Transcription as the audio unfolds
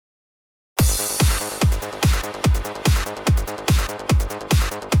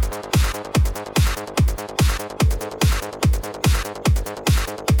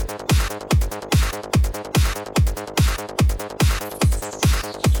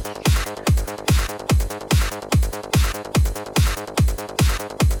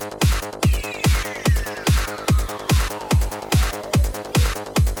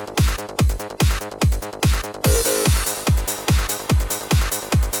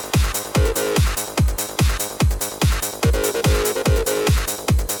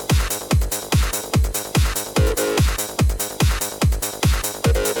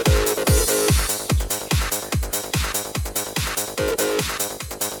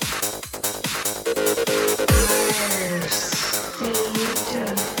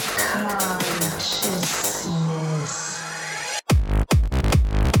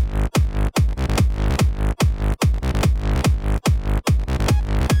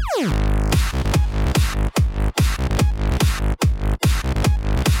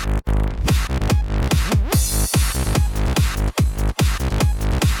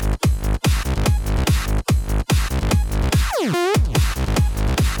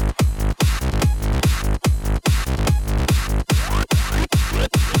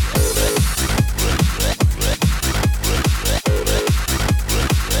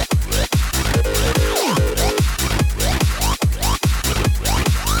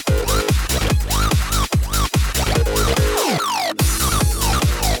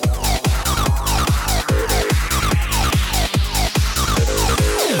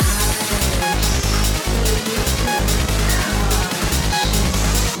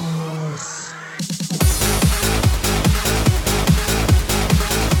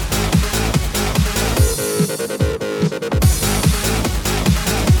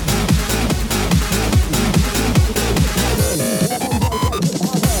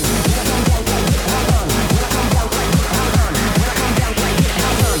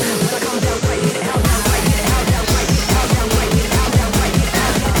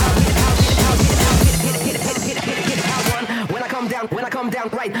When I come down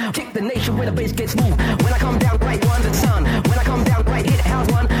right, kick the nation where the bass gets moved. When I come down right, one the sun. When I come down right, hit house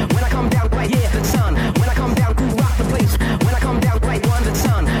one. When I come down right, yeah, the sun. When I come down, cool rock the place. When I come down right, one the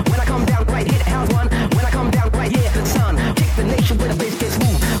sun. When I come down right, hit house one. When I come down right, yeah, the sun. Kick the nation where the bass gets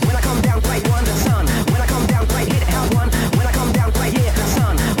moved. When I come down right, one the sun. When I come down right, hit house one. When I come down right, yeah, the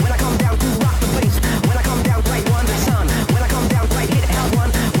sun. When I come down, cool rock the place. When I come down right, one the sun. When I come down right, hit house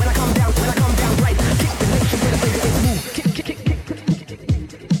one. When I come down right, kick the nation where the bass gets moved. Kick, kick, kick, kick.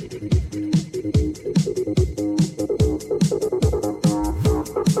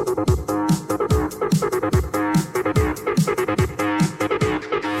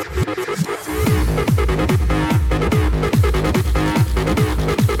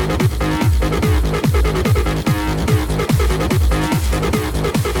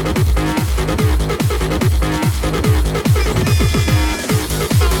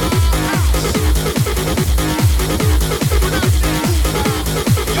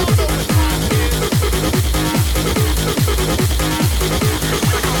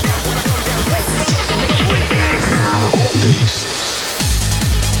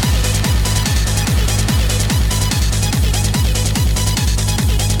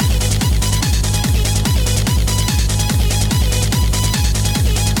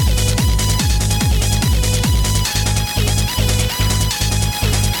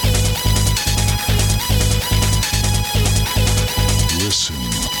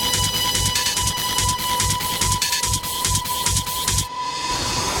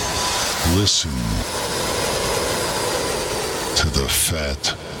 Listen to the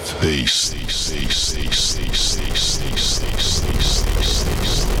fat bass.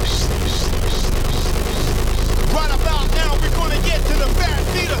 Right about now, we're gonna get to the fat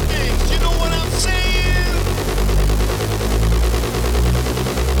beat of things. You know what I'm saying?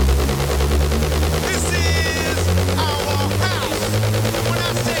 This is our house. When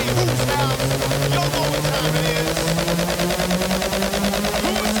I say whose house, y'all know what time it is.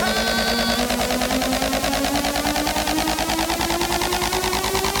 Whose house?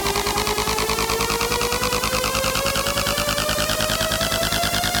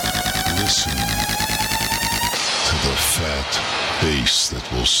 Listen to the fat bass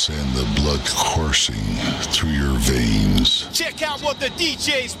that will send the blood coursing through your veins. Check out what the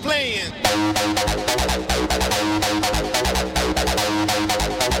DJ's playing.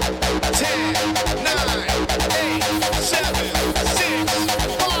 10, 9, 8, 7, 6,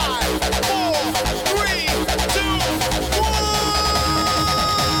 5, 4, 3, 2,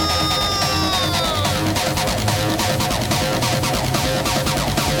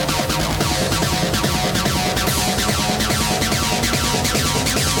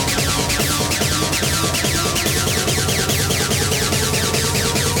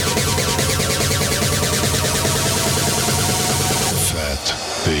 Fat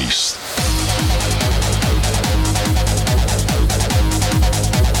bass.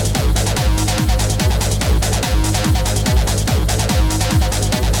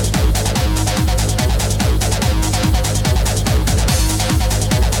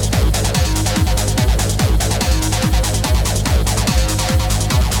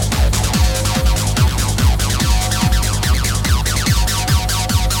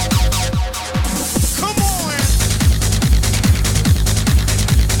 come on!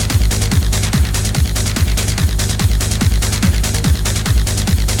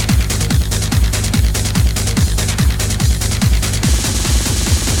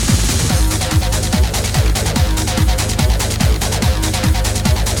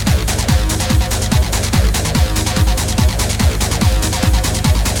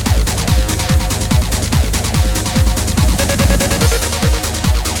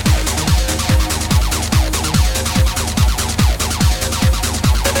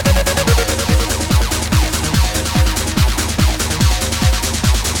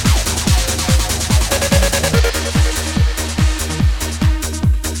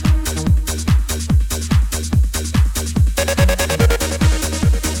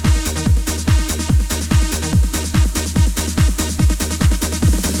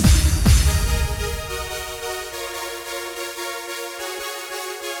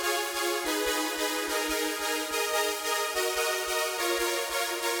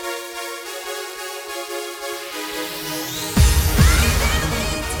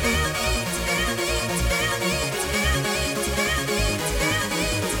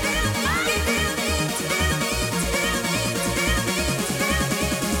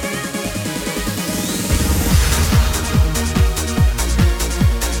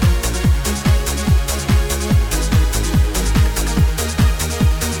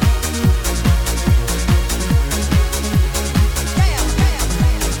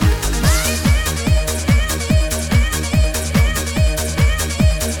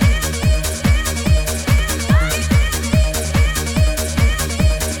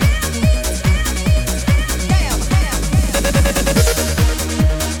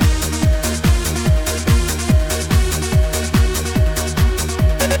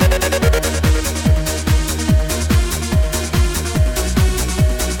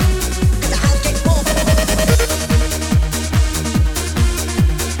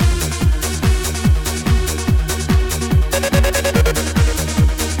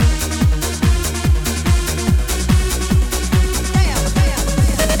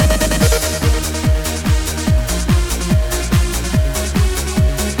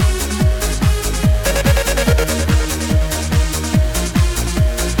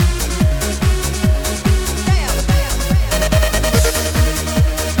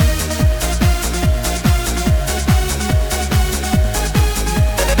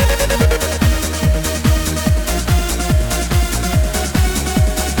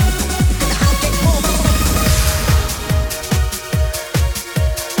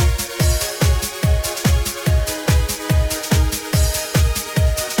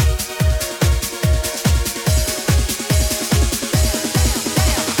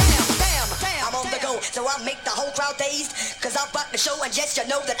 and yes, you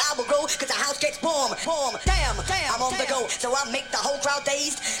know that I will go, cause the house gets warm, warm. Damn, I'm on the go, so I make the whole crowd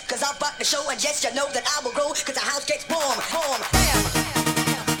dazed, cause I'm about to show and yes, you know that I will go, cause the house gets warm, warm. Damn.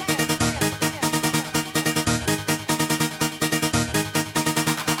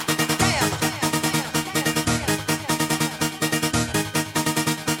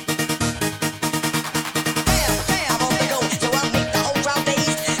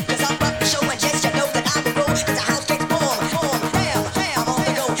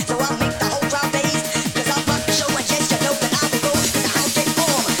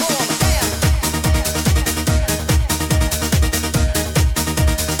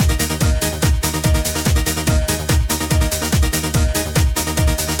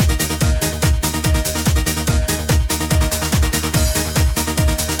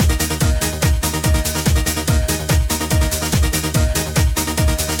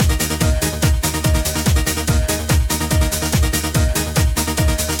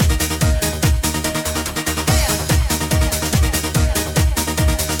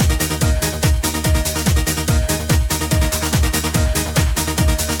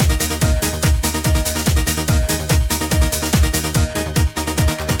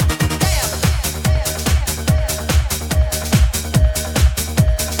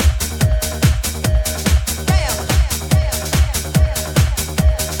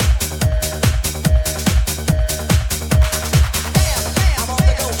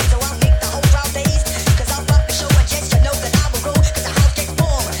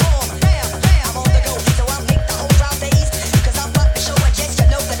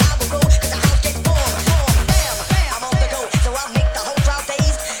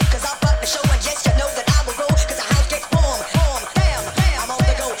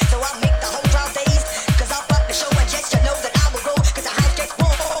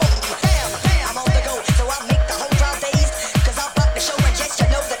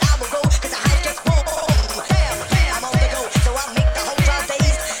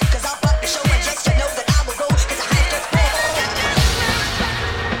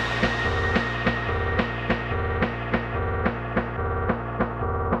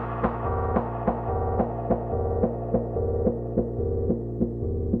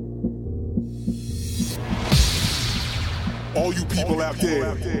 All you people out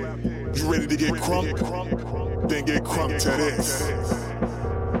there, you ready to get crunk? Then get crunk to this.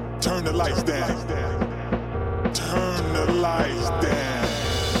 Turn the lights down. Turn the lights down.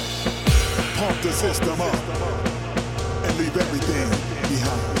 Pump the system up. And leave everything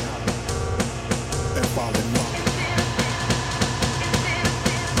behind. And follow me.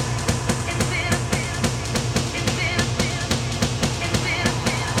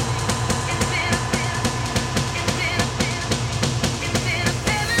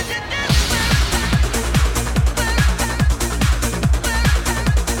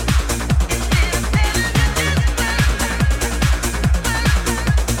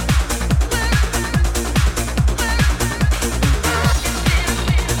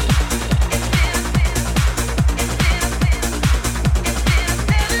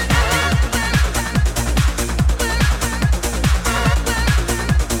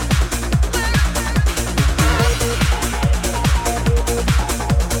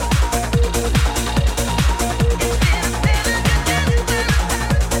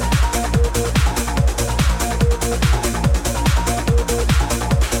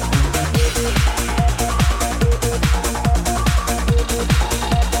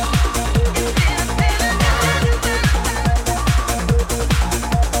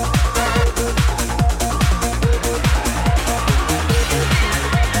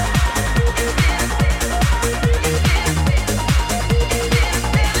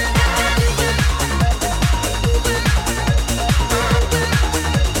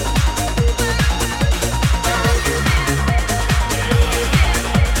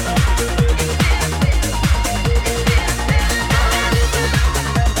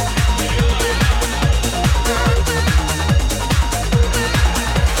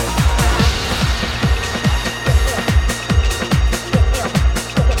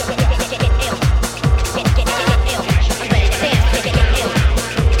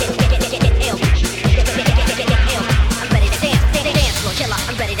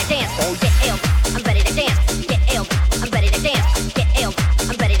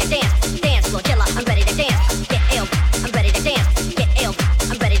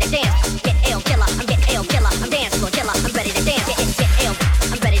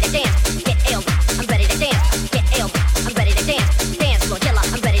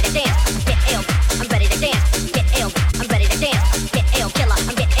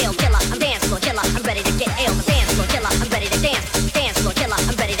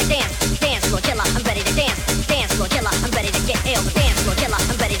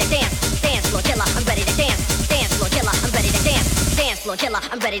 floor killer,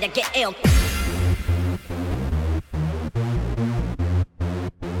 I'm ready to get ill.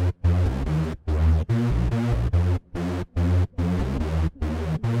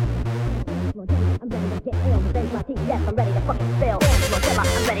 I'm ready to fucking spill. Dance floor killer,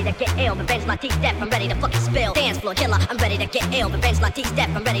 I'm ready to get ill. Revenge my teeth deaf, I'm ready to fucking spill. Dance floor killer, I'm ready to get ill. Revenge my teeth deaf,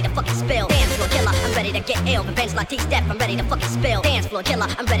 I'm ready to fucking spill. Dance floor killer, I'm ready to get ill. Revenge my teeth deaf, I'm ready to fucking spill. Dance floor killer,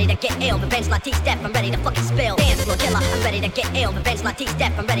 I'm ready to get ill. Revenge my teeth deaf, I'm ready to fucking spill. Dance floor killer, I'm ready to get ill. Revenge my teeth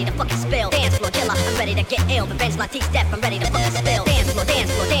deaf, I'm ready to fucking spill. Dance floor killer, I'm ready to get ill. Revenge my teeth deaf, I'm ready to fucking spill. Dance floor,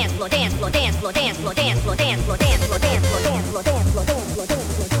 dance floor, dance floor, dance floor, dance floor, dance floor, dance floor, dance floor, dance floor, dance floor, dance floor, dance floor,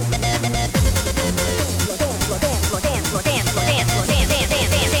 dance floor, dance floor.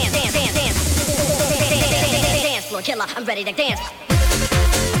 Killer, I'm ready to dance.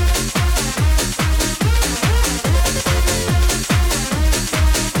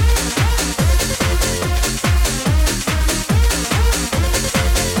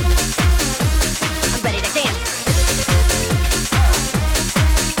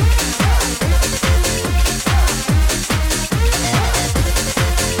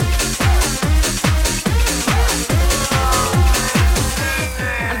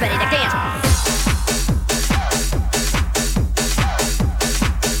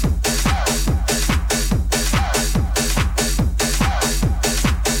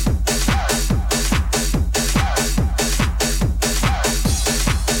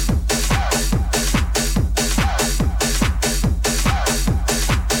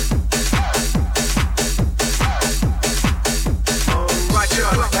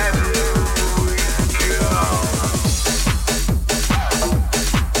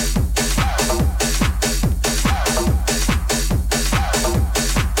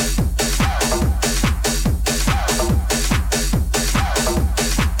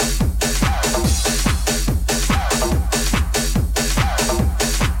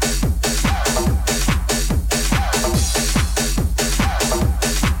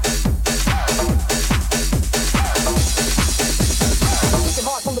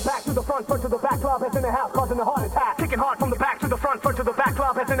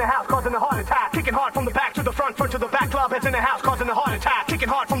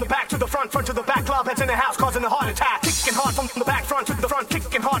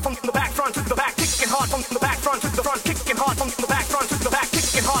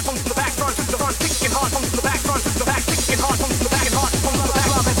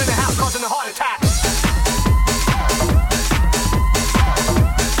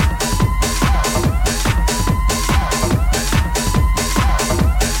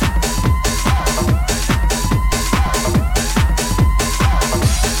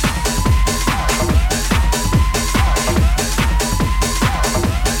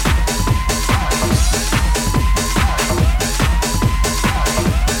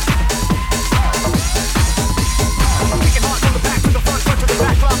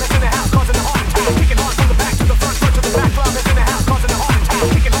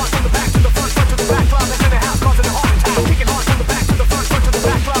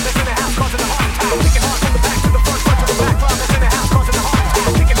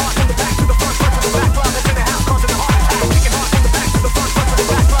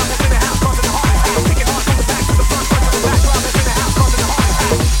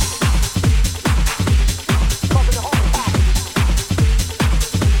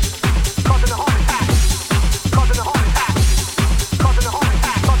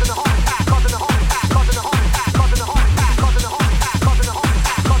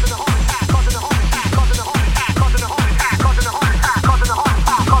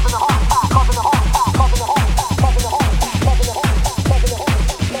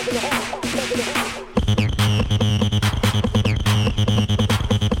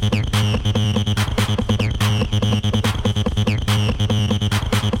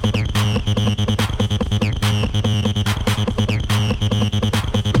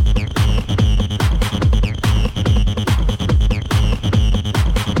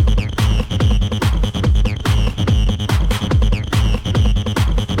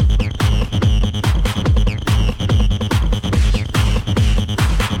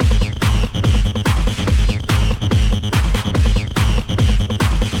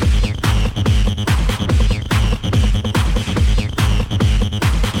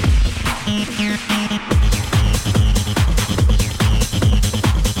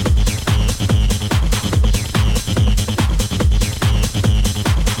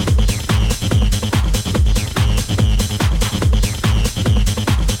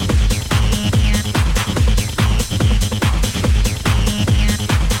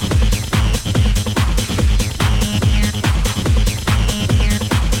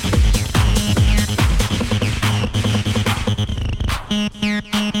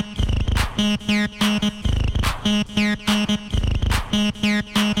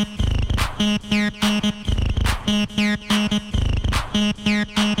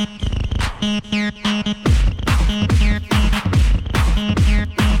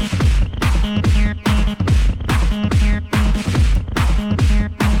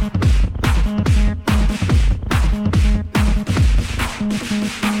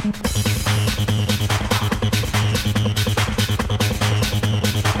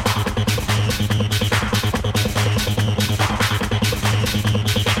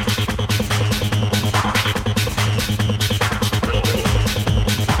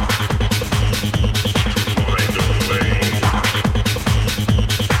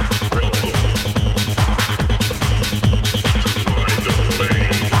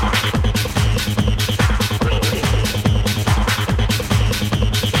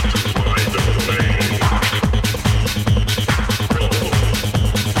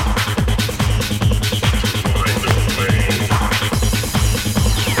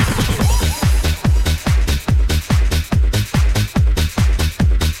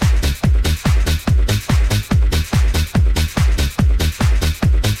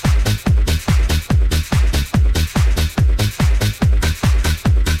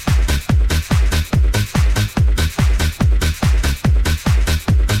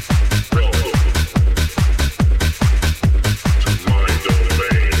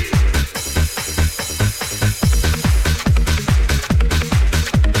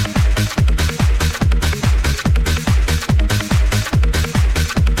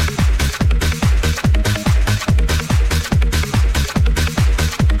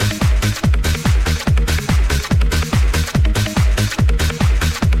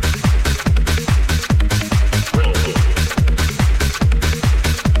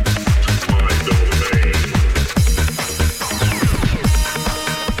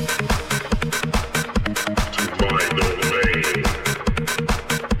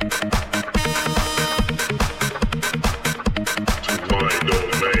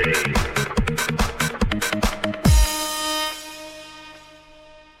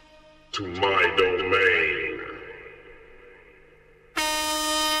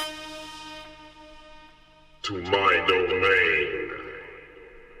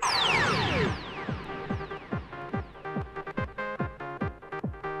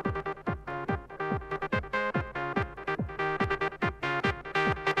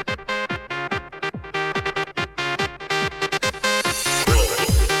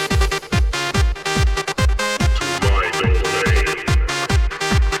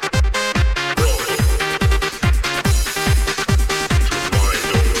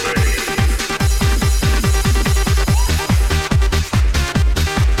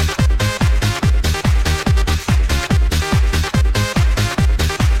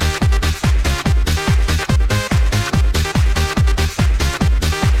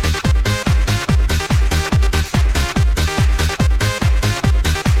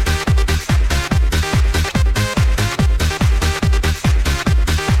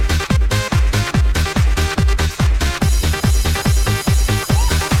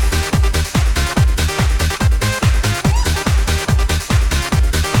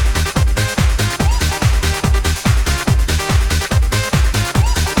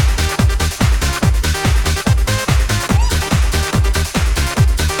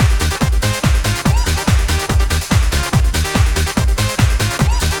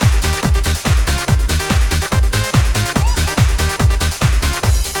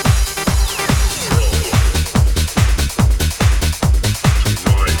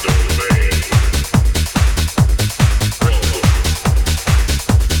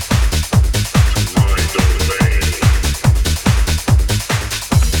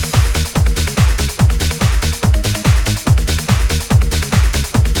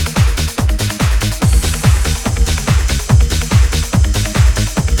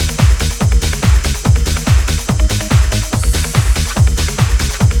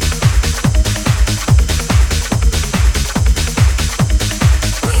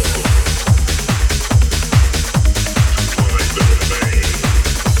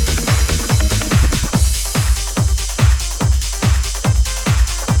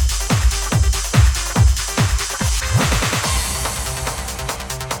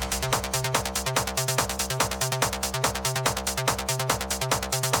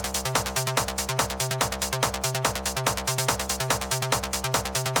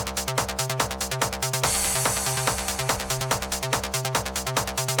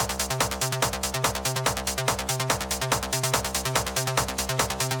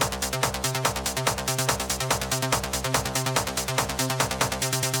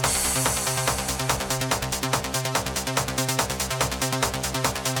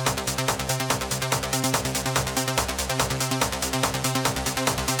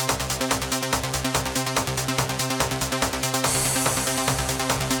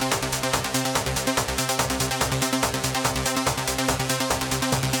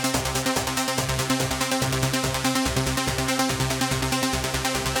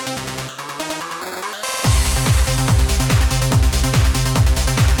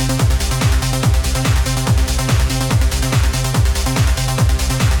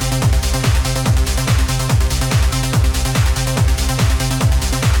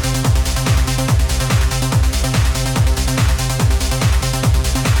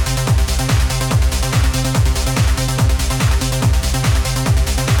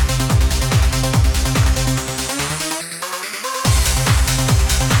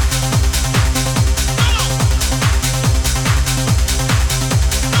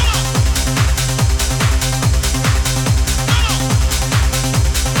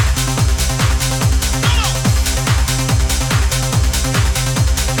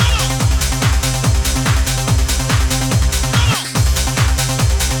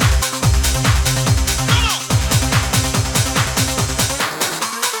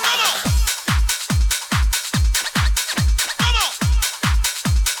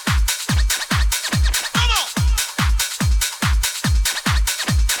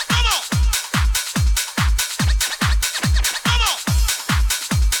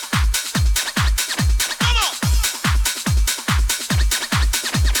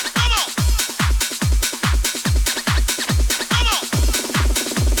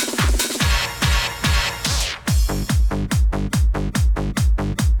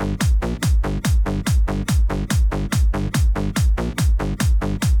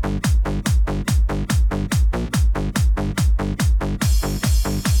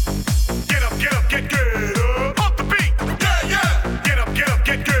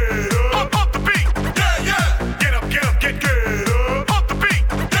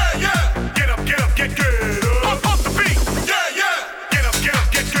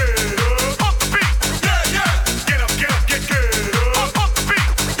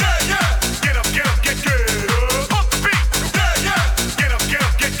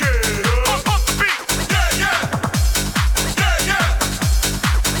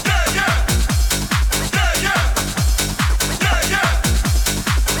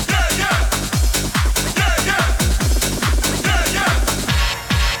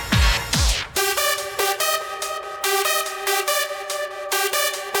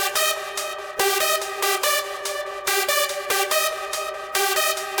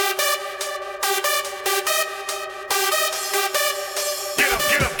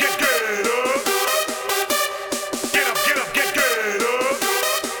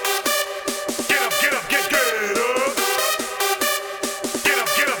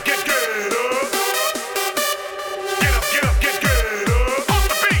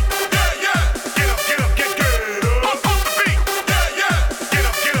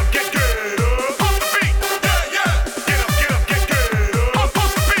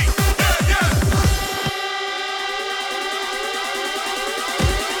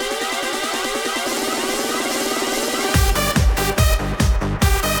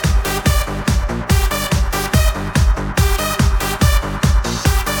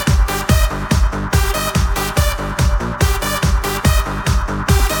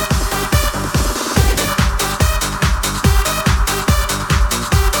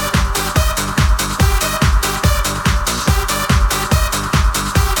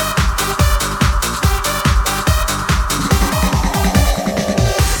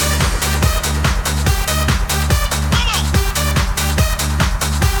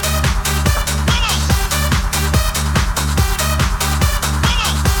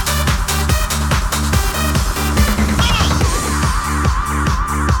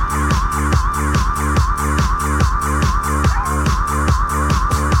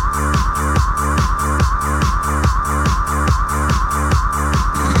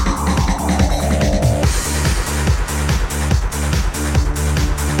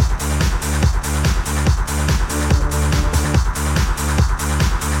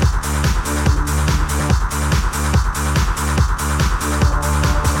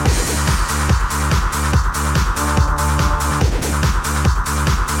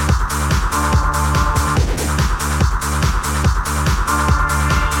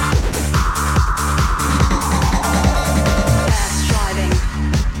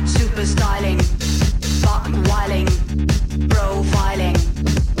 super styling, buck whiling, profiling.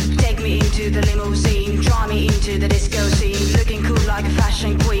 Take me into the limousine, draw me into the disco scene. Looking cool like a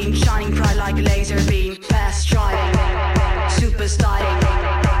fashion queen, shining bright like a laser beam. Fast driving, super styling,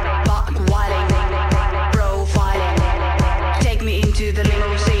 buck whiling, profiling. Take me into the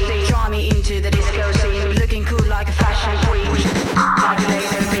limousine, draw me into the disco scene. Looking cool like a fashion queen, like a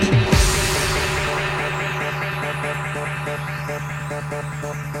laser beam.